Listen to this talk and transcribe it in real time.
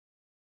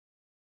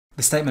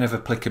The Statement of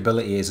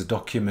Applicability is a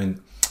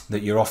document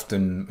that you're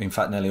often, in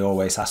fact nearly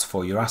always asked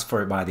for. You're asked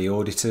for it by the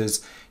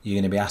auditors, you're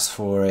going to be asked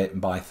for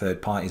it by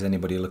third parties,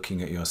 anybody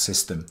looking at your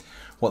system.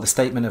 What the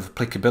Statement of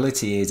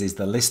Applicability is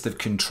the list of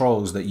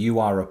controls that you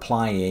are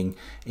applying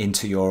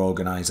into your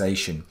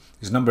organisation.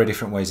 There's a number of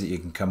different ways that you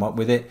can come up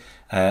with it.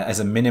 As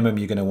a minimum,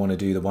 you're going to want to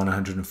do the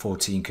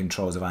 114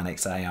 controls of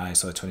Annex A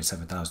ISO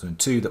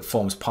 27002 that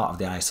forms part of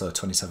the ISO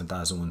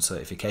 27001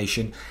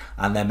 certification,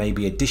 and there may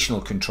be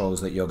additional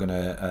controls that you're going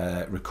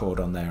to record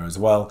on there as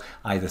well,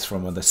 either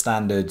from other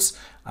standards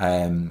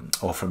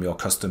or from your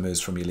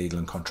customers, from your legal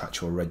and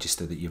contractual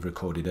register that you've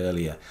recorded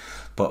earlier.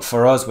 But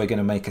for us, we're going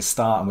to make a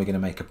start and we're going to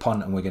make a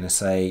punt, and we're going to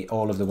say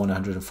all of the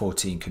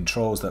 114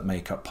 controls that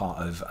make up part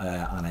of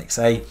Annex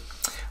A,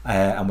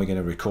 and we're going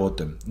to record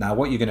them. Now,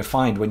 what you're going to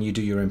find when you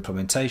do your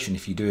implementation,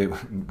 if you do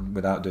it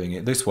without doing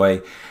it this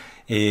way,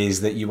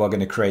 is that you are going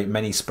to create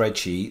many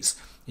spreadsheets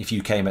if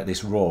you came at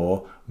this raw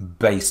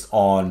based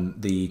on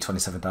the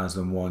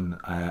 27001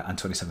 and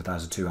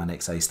 27002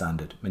 Annex A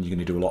standard, and you're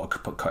going to do a lot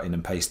of cutting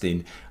and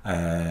pasting,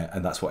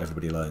 and that's what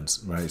everybody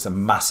learns, right? It's a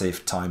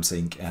massive time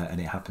sink,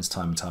 and it happens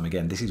time and time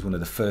again. This is one of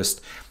the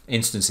first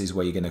instances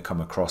where you're going to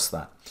come across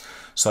that.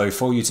 So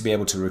for you to be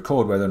able to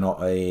record whether or not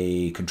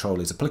a control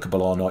is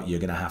applicable or not, you're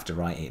going to have to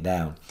write it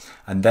down,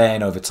 and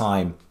then over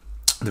time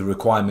the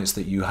requirements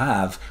that you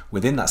have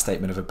within that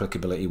Statement of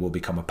Applicability will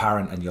become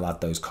apparent, and you'll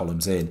add those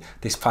columns in.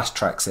 This fast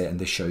tracks it, and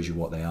this shows you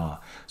what they are.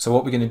 So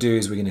what we're going to do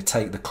is we're going to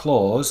take the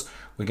clause,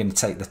 we're going to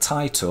take the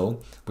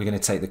title, we're going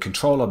to take the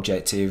control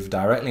objective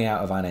directly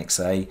out of Annex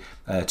A,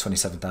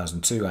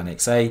 27002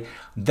 Annex A.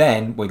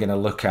 Then we're going to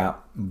look at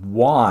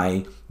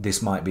why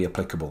this might be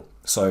applicable.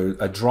 So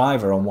a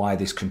driver on why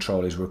this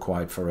control is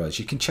required for us.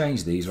 You can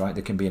change these, right?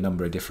 There can be a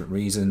number of different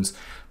reasons,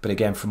 but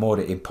again, from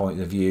auditing point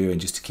of view,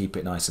 and just to keep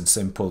it nice and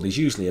simple, there's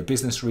usually a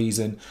business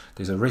reason,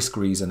 there's a risk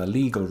reason, a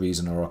legal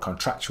reason, or a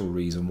contractual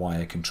reason why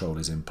a control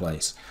is in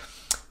place.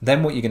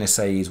 Then what you're going to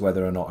say is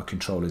whether or not a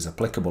control is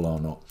applicable or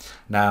not.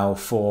 Now,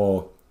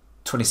 for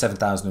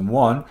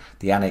 27001,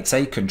 the Annex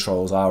A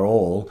controls are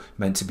all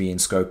meant to be in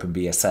scope and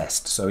be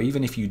assessed. So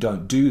even if you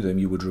don't do them,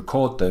 you would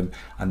record them,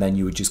 and then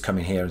you would just come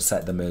in here and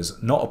set them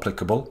as not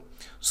applicable.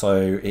 So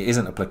it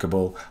isn't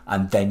applicable,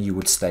 and then you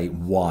would state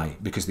why,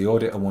 because the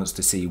auditor wants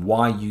to see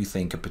why you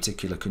think a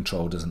particular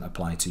control doesn't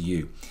apply to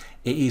you.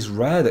 It is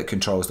rare that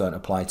controls don't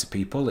apply to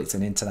people. It's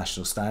an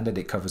international standard,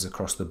 it covers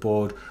across the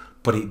board,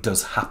 but it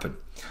does happen.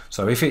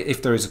 So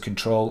if there is a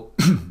control,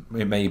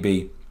 it may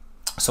be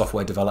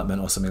software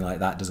development or something like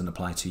that doesn't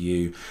apply to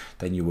you,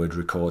 then you would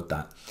record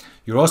that.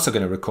 You're also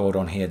going to record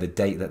on here the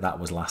date that that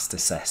was last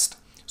assessed.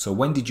 So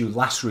when did you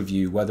last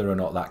review whether or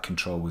not that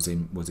control was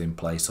in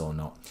place or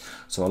not?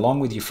 So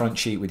along with your front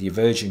sheet with your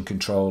version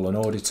control, an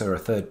auditor or a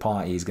third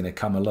party is going to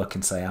come and look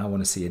and say, I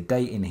want to see a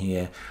date in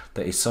here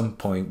that is some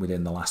point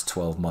within the last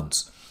 12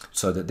 months,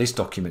 so that this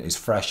document is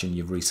fresh and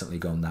you've recently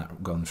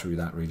gone through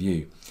that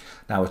review.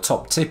 Now, a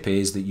top tip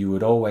is that you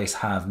would always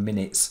have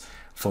minutes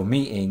for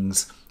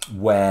meetings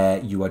where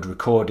you had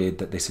recorded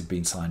that this had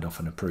been signed off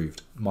and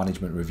approved.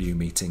 Management review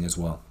meeting as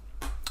well.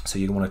 So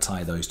you want to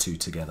tie those two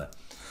together.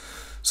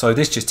 So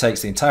this just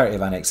takes the entirety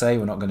of Annex A.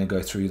 We're not going to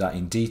go through that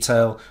in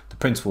detail. The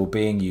principle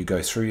being you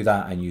go through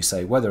that and you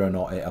say whether or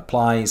not it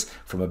applies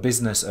from a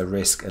business, a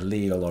risk, a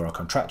legal or a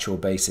contractual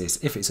basis,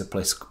 if it's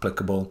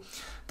applicable,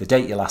 the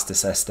date you last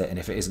assessed it, and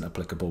if it isn't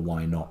applicable,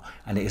 why not?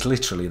 And it is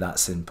literally that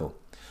simple.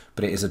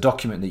 But it is a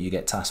document that you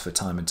get tasked for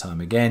time and time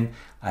again.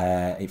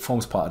 It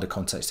forms part of the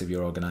context of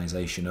your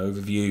organisation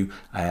overview,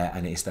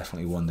 and it is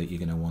definitely one that you're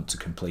going to want to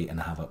complete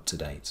and have up to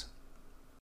date.